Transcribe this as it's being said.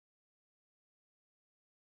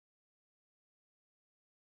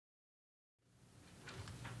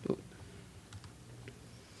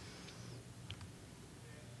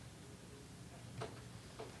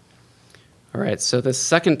right, so the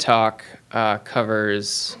second talk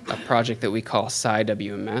covers a project that we call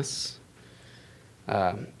SCI-WMS.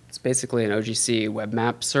 It's basically an OGC web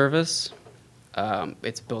map service.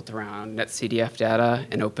 It's built around NetCDF data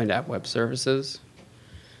and OpenDAP web services.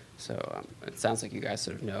 So it sounds like you guys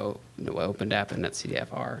sort of know what OpenDAP and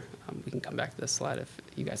NetCDF are. We can come back to this slide if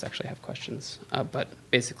you guys actually have questions. But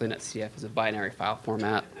basically, NetCDF is a binary file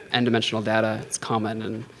format, n-dimensional data. It's common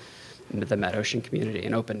in the MetOcean community,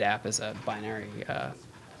 and OpenDAP is a binary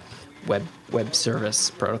web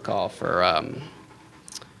service protocol for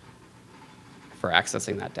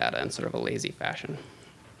accessing that data in sort of a lazy fashion.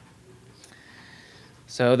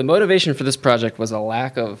 So the motivation for this project was a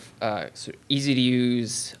lack of sort of easy to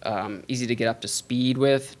use, easy to get up to speed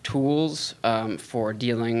with tools for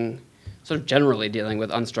generally dealing with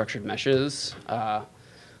unstructured meshes,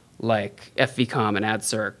 like FVCOM and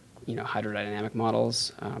ADCIRC, hydrodynamic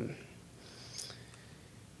models.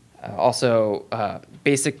 Also,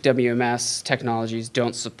 basic WMS technologies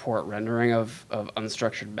don't support rendering of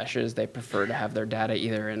unstructured meshes. They prefer to have their data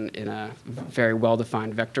either in a very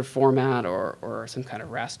well-defined vector format or some kind of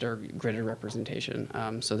raster gridded representation.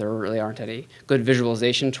 So there really aren't any good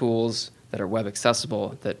visualization tools that are web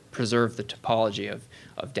accessible that preserve the topology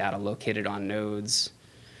of data located on nodes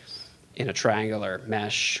in a triangular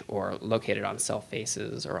mesh or located on cell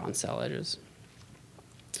faces or on cell edges.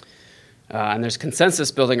 And there's consensus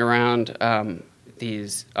building around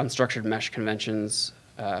these unstructured mesh conventions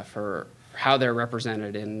for how they're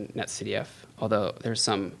represented in NetCDF, although there's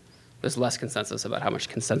less consensus about how much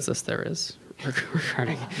consensus there is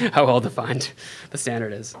regarding how well defined the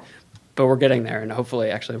standard is. But we're getting there, and hopefully,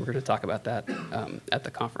 actually, we're going to talk about that at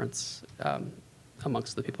the conference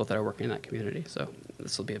amongst the people that are working in that community. So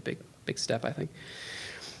this will be a big step, I think.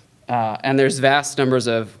 And there's vast numbers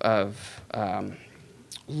of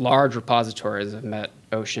large repositories of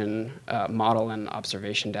MetOcean model and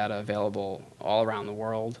observation data available all around the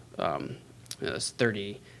world. There's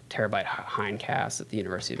 30 terabyte hindcasts at the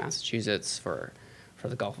University of Massachusetts for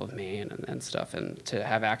the Gulf of Maine and stuff. And to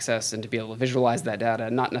have access and to be able to visualize that data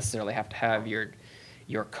and not necessarily have to have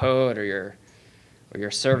your code or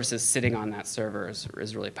your services sitting on that server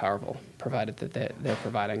is really powerful, provided that they're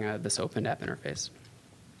providing this OpenDAP interface.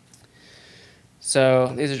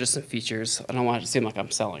 So these are just some features. I don't want it to seem like I'm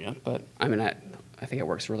selling it, but I mean, I think it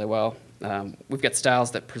works really well. We've got styles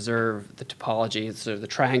that preserve the topology, sort of the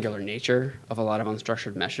triangular nature of a lot of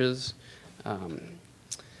unstructured meshes.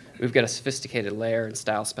 We've got a sophisticated layer and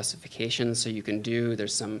style specification, so you can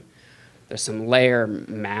there's some layer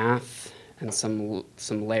math and some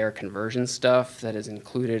layer conversion stuff that is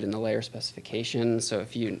included in the layer specification. So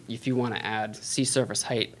if you want to add sea surface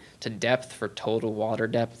height to depth for total water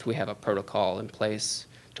depth, we have a protocol in place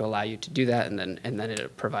to allow you to do that, and then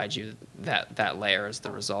it provides you that layer as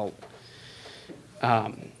the result.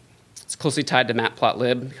 It's closely tied to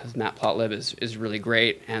matplotlib because matplotlib is really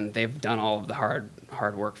great, and they've done all of the hard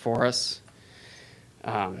work for us.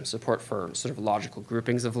 Support for sort of logical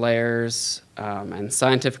groupings of layers, and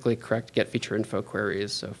scientifically correct get feature info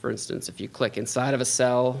queries. So for instance, if you click inside of a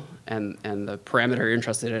cell and the parameter you're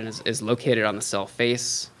interested in is located on the cell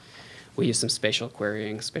face, we use some spatial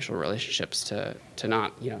querying, spatial relationships to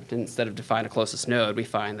not, instead of define a closest node, we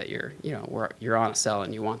find that you're on a cell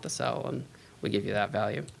and you want the cell, and we give you that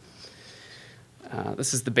value.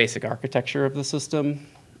 This is the basic architecture of the system.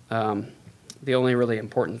 The only really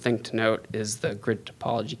important thing to note is the grid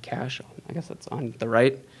topology cache. I guess that's on the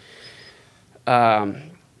right.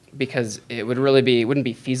 Because it wouldn't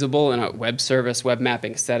be feasible in a web service, web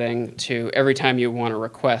mapping setting to every time you want to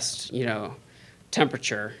request,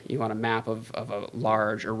 temperature, you want a map of a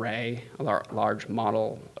large array, a large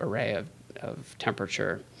model array of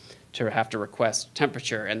temperature, to have to request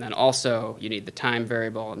temperature, and then also you need the time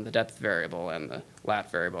variable and the depth variable and the lat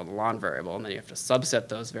variable and the lon variable, and then you have to subset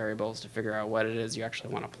those variables to figure out what it is you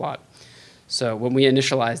actually want to plot. So when we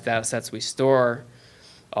initialize data sets, we store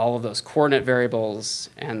all of those coordinate variables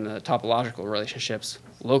and the topological relationships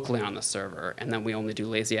locally on the server, and then we only do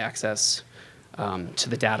lazy access to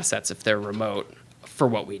the data sets if they're remote for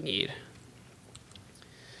what we need.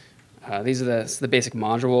 These are the basic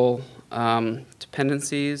module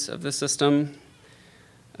dependencies of the system.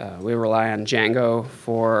 We rely on Django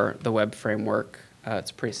for the web framework.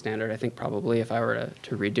 It's pretty standard. I think probably if I were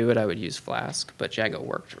to redo it, I would use Flask, but Django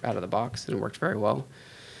worked out of the box and it worked very well.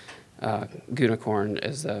 Gunicorn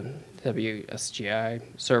is the WSGI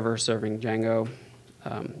server serving Django,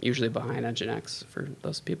 usually behind Nginx for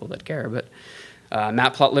those people that care. But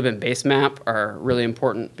Matplotlib and Basemap are really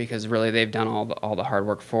important because really they've done all the hard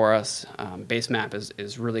work for us. Basemap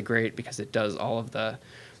is really great because it does all of the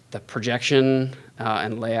the projection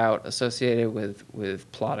and layout associated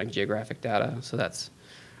with plotting geographic data. So that's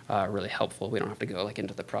really helpful. We don't have to go like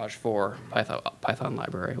into the Proj 4 Python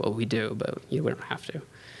library. Well, we do, but we don't have to.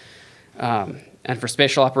 And for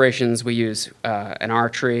spatial operations, we use an R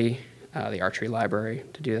tree, the R tree library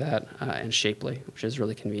to do that, and Shapely, which is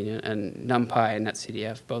really convenient. And NumPy and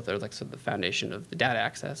NetCDF both are like sort of the foundation of the data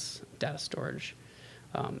access, data storage,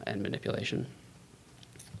 and manipulation.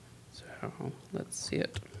 So let's see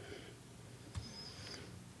it.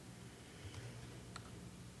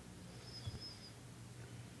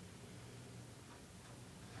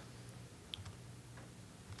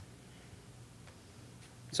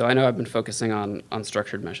 So I know I've been focusing on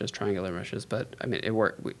unstructured meshes, triangular meshes, but I mean it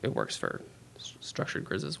works for structured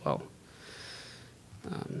grids as well.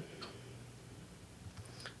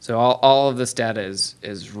 So all of this data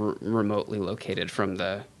is remotely located from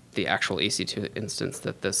the actual EC2 instance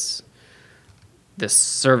that this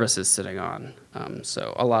service is sitting on.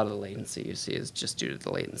 So a lot of the latency you see is just due to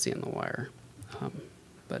the latency in the wire.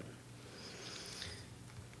 But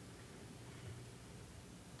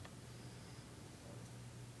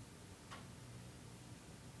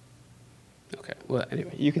okay, well,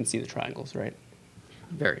 anyway, you can see the triangles, right?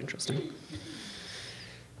 Very interesting.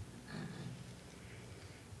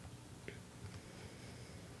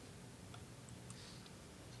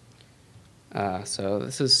 So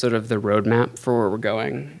this is sort of the roadmap for where we're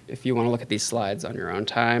going. If you want to look at these slides on your own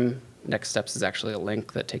time, Next Steps is actually a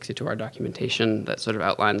link that takes you to our documentation that sort of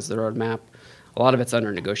outlines the roadmap. A lot of it's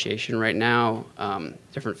under negotiation right now.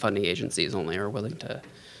 Different funding agencies only are willing to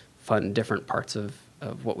fund different parts of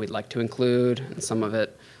what we'd like to include, and some of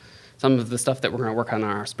the stuff that we're going to work on in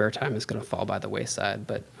our spare time is going to fall by the wayside.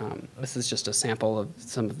 But this is just a sample of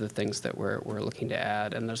some of the things that we're looking to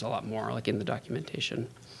add, and there's a lot more like in the documentation.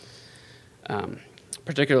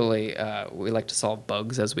 Particularly, we like to solve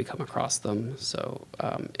bugs as we come across them. So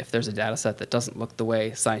if there's a data set that doesn't look the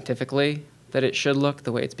way scientifically that it should look,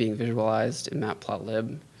 the way it's being visualized in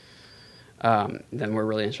matplotlib, then we're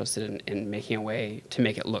really interested in making a way to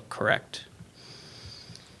make it look correct.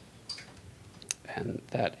 And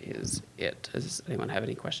that is it. Does anyone have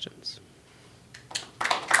any questions?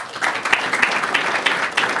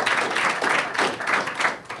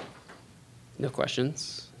 No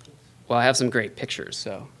questions? Well, I have some great pictures,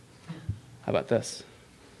 so how about this?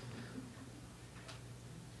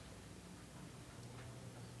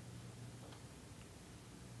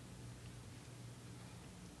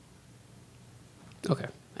 Okay.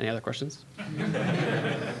 Any other questions?